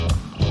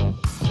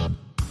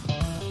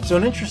So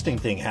an interesting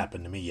thing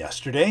happened to me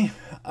yesterday.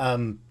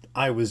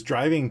 I was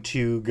driving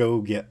to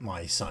go get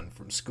my son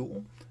from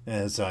school,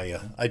 as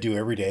I do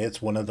every day.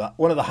 It's one of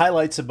the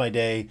highlights of my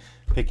day,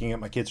 picking up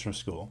my kids from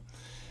school.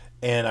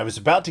 And I was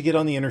about to get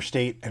on the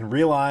interstate and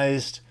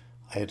realized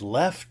I had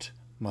left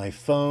my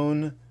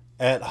phone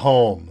at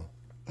home.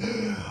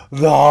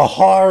 The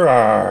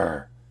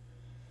horror!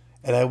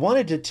 And I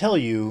wanted to tell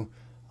you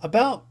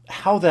about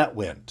how that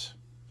went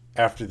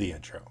after the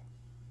intro.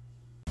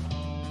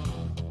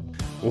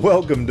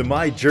 Welcome to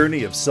my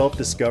journey of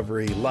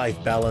self-discovery,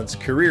 life balance,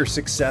 career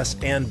success,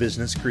 and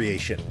business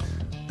creation.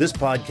 This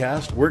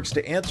podcast works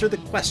to answer the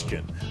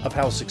question of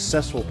how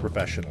successful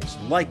professionals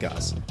like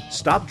us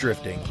stop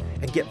drifting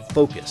and get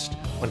focused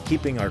on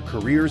keeping our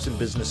careers and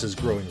businesses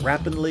growing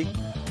rapidly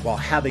while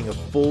having a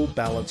full,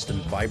 balanced,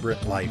 and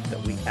vibrant life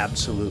that we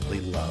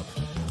absolutely love.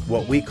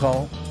 What we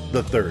call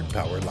the Third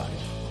Power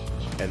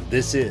Life. And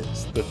this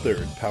is the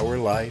Third Power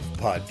Life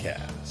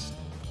Podcast.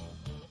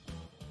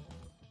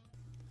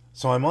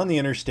 So I'm on the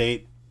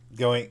interstate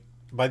going,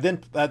 at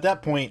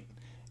that point,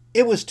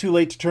 it was too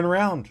late to turn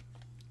around.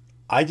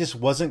 I just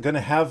wasn't going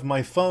to have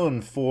my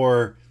phone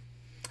for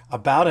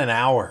about an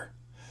hour.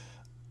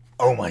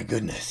 Oh my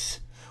goodness.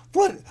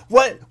 What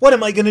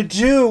am I going to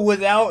do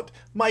without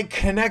my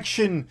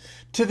connection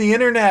to the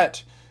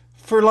internet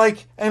for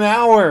like an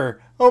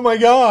hour? Oh my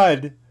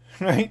God.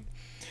 Right?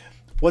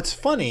 What's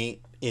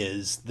funny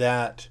is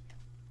that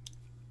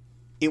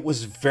it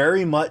was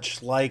very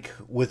much like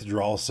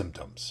withdrawal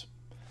symptoms.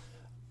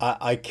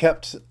 I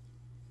kept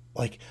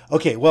like,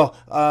 okay, well,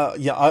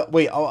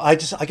 I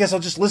guess I'll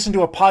just listen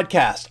to a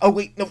podcast. Oh,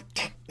 wait, no,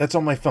 that's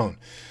on my phone.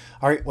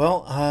 All right,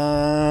 well,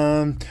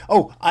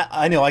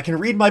 I know, I can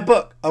read my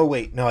book. Oh,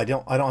 wait, no, I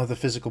don't have the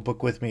physical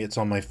book with me. It's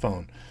on my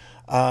phone.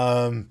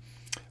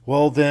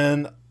 Well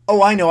then,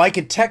 I know, I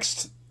could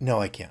text.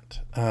 No, I can't.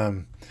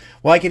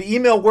 I could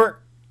email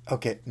work.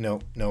 Okay,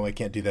 no, I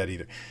can't do that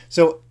either.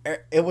 So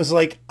it was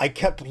like I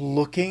kept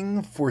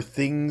looking for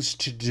things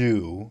to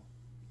do,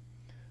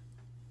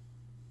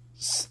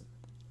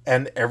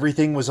 and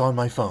everything was on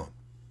my phone.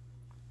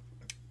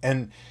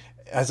 And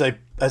as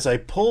I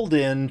pulled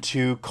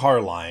into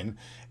Carline,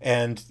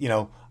 and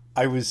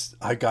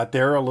I got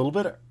there a little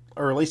bit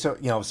early, so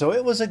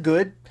it was a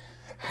good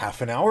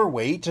half an hour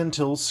wait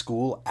until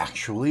school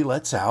actually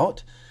lets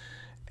out.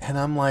 And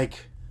I'm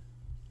like,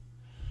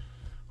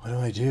 what do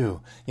I do?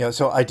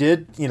 So I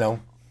did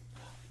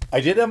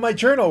have my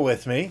journal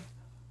with me.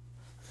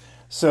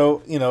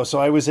 So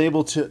I was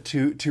able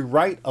to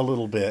write a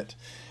little bit.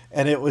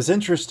 And it was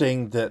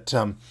interesting that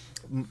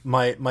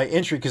my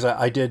entry, because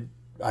I did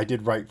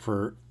write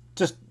for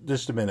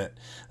just a minute.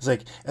 It's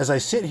like, as I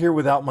sit here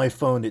without my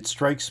phone, it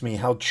strikes me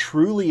how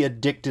truly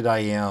addicted I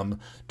am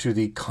to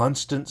the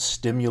constant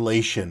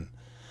stimulation,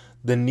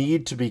 the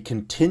need to be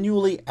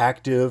continually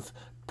active,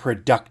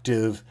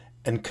 productive,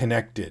 and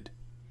connected.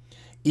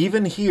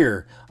 Even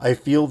here, I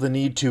feel the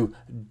need to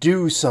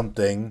do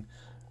something,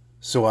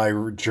 so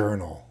I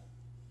journal.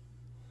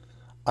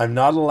 I'm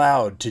not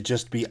allowed to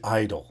just be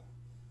idle,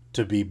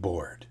 to be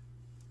bored.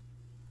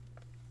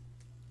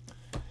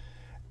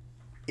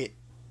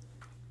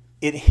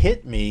 It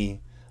hit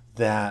me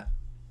that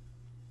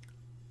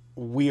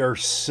we are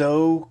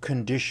so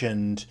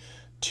conditioned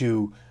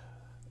to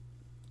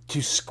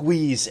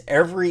squeeze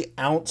every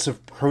ounce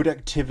of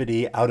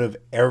productivity out of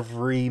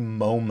every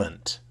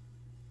moment,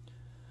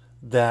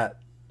 that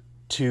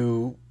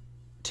to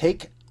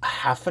take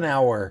half an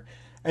hour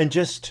and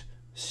just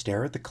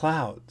stare at the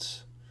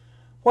clouds,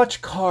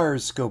 watch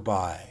cars go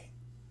by,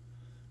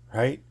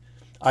 right?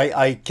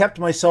 I kept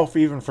myself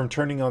even from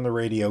turning on the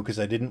radio because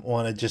I didn't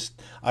want to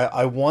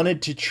I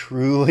wanted to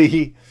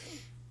truly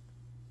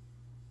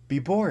be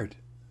bored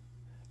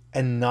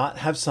and not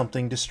have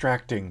something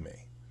distracting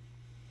me.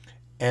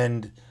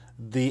 And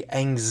the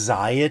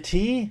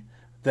anxiety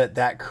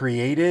that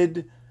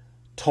created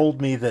told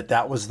me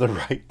that was the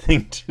right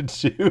thing to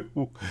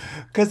do,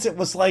 because it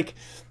was like,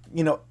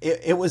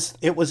 it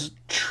was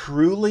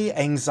truly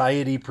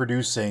anxiety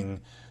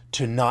producing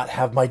to not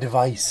have my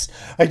device.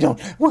 I don't,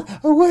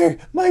 where,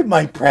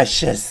 my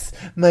precious,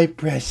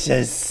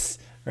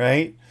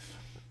 right?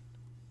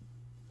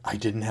 I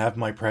didn't have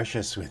my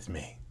precious with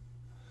me.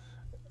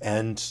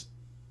 And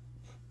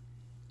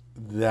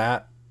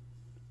that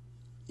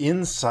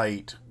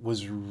insight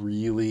was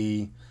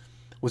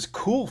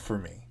cool for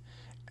me.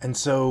 And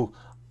so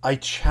I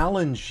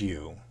challenge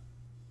you,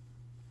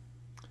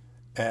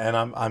 and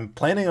I'm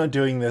planning on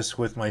doing this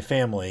with my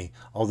family,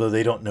 although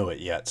they don't know it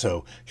yet.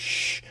 So,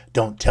 shh,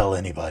 don't tell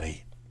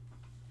anybody.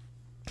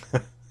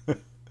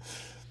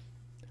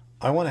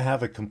 I want to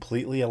have a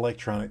completely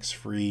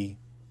electronics-free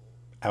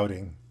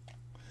outing.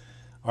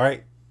 All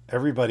right,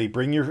 everybody,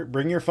 bring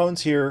your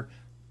phones here.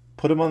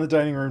 Put them on the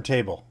dining room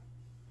table.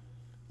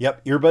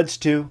 Yep, earbuds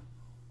too.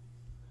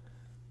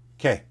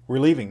 Okay, we're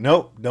leaving.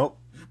 Nope,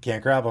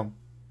 can't grab them.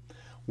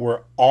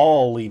 We're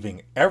all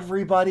leaving.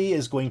 Everybody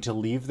is going to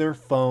leave their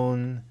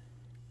phone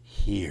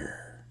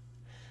here.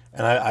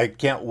 And I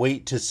can't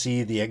wait to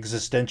see the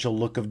existential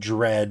look of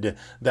dread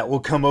that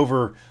will come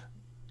over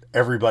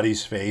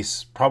everybody's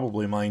face,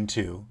 probably mine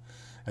too,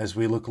 as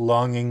we look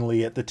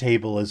longingly at the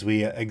table as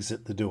we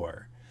exit the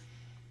door.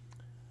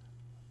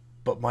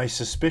 But my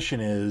suspicion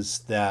is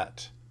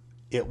that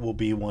it will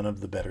be one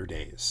of the better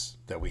days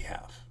that we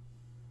have,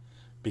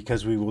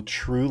 because we will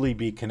truly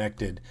be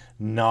connected,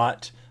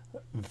 not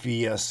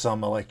via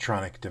some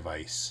electronic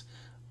device,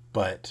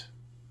 but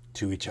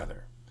to each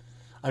other.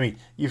 I mean,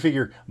 you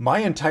figure my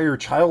entire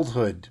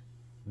childhood,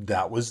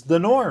 that was the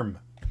norm.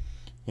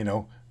 You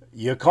know,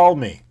 you called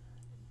me.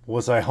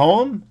 Was I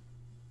home?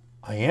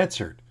 I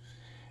answered.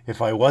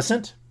 If I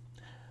wasn't,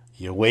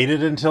 you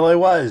waited until I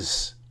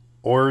was,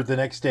 or the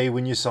next day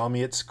when you saw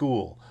me at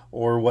school,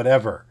 or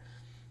whatever.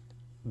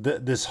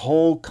 This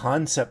whole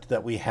concept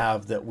that we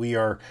have, that we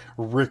are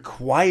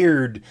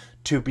required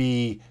to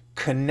be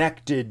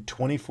connected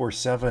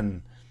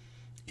 24/7,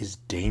 is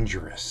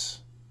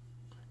dangerous.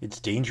 It's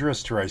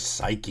dangerous to our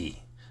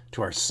psyche,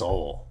 to our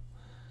soul.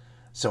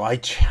 So I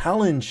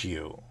challenge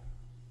you,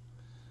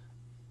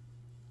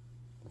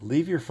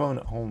 leave your phone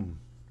at home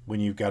when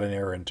you've got an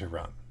errand to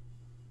run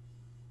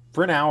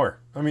for an hour.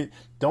 I mean,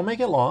 don't make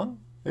it long.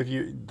 If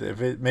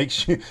it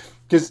makes you,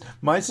 because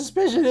my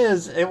suspicion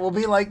is it will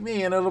be like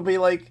me, and it'll be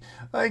like,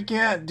 I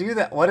can't do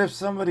that. What if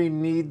somebody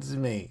needs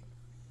me?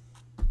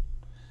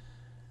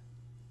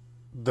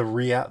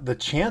 The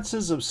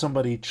chances of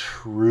somebody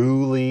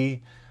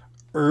truly,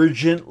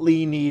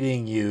 urgently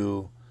needing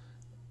you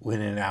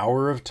within an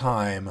hour of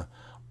time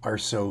are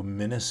so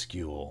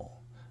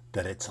minuscule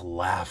that it's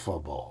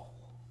laughable.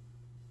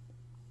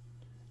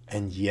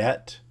 And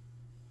yet,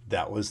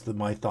 that was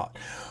my thought.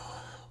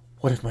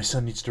 What if my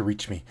son needs to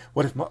reach me?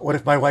 What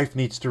if my wife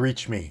needs to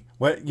reach me?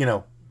 What, you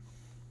know?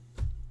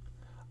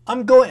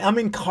 I'm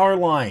in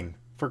Carline,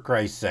 for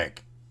Christ's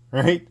sake,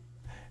 right?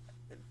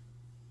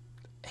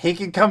 He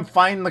can come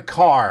find the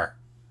car,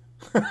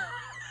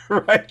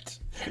 right?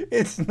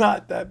 It's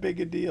not that big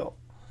a deal.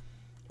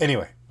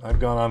 Anyway, I've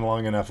gone on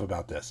long enough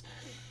about this.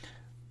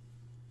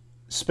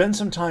 Spend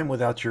some time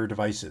without your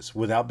devices,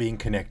 without being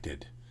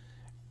connected,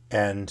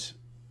 and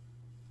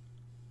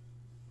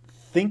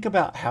think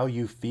about how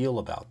you feel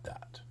about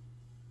that.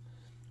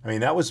 I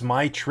mean, that was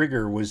my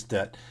trigger, was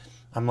that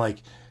I'm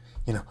like,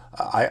 you know,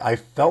 I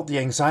felt the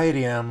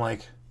anxiety, and I'm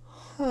like,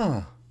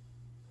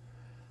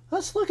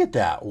 let's look at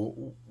that.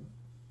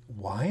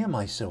 Why am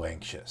I so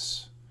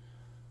anxious?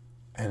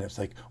 And it's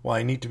like, well,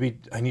 I need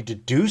to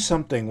do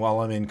something while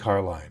I'm in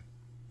Carline.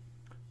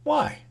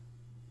 Why?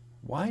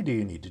 Why do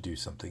you need to do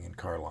something in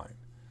Carline?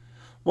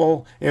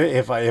 Well,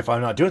 if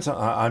I'm not doing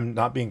something, I'm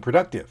not being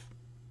productive.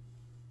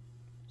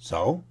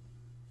 So,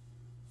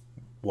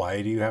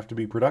 why do you have to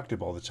be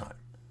productive all the time?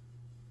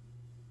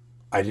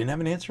 I didn't have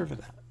an answer for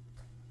that.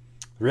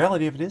 The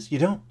reality of it is, you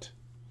don't.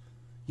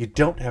 You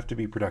don't have to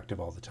be productive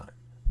all the time.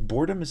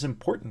 Boredom is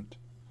important.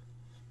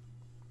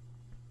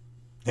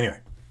 Anyway,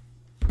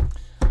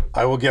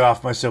 I will get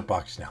off my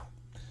soapbox now.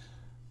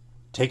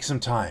 Take some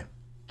time.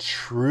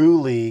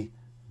 Truly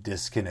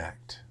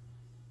disconnect.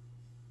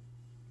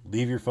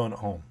 Leave your phone at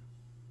home.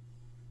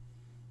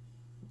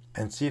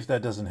 And see if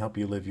that doesn't help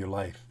you live your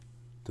life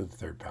to the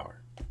third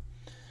power.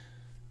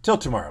 Till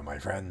tomorrow, my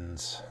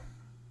friends.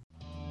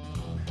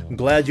 I'm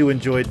glad you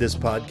enjoyed this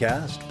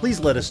podcast. Please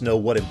let us know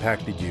what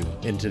impacted you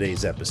in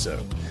today's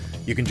episode.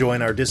 You can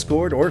join our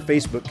Discord or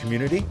Facebook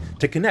community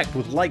to connect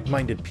with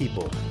like-minded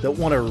people that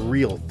want a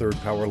real third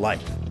power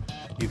life.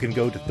 You can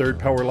go to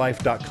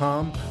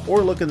thirdpowerlife.com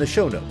or look in the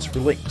show notes for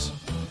links.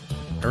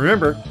 And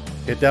remember,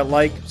 hit that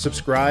like,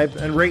 subscribe,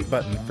 and rate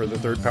button for the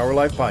Third Power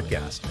Life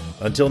podcast.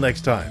 Until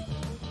next time.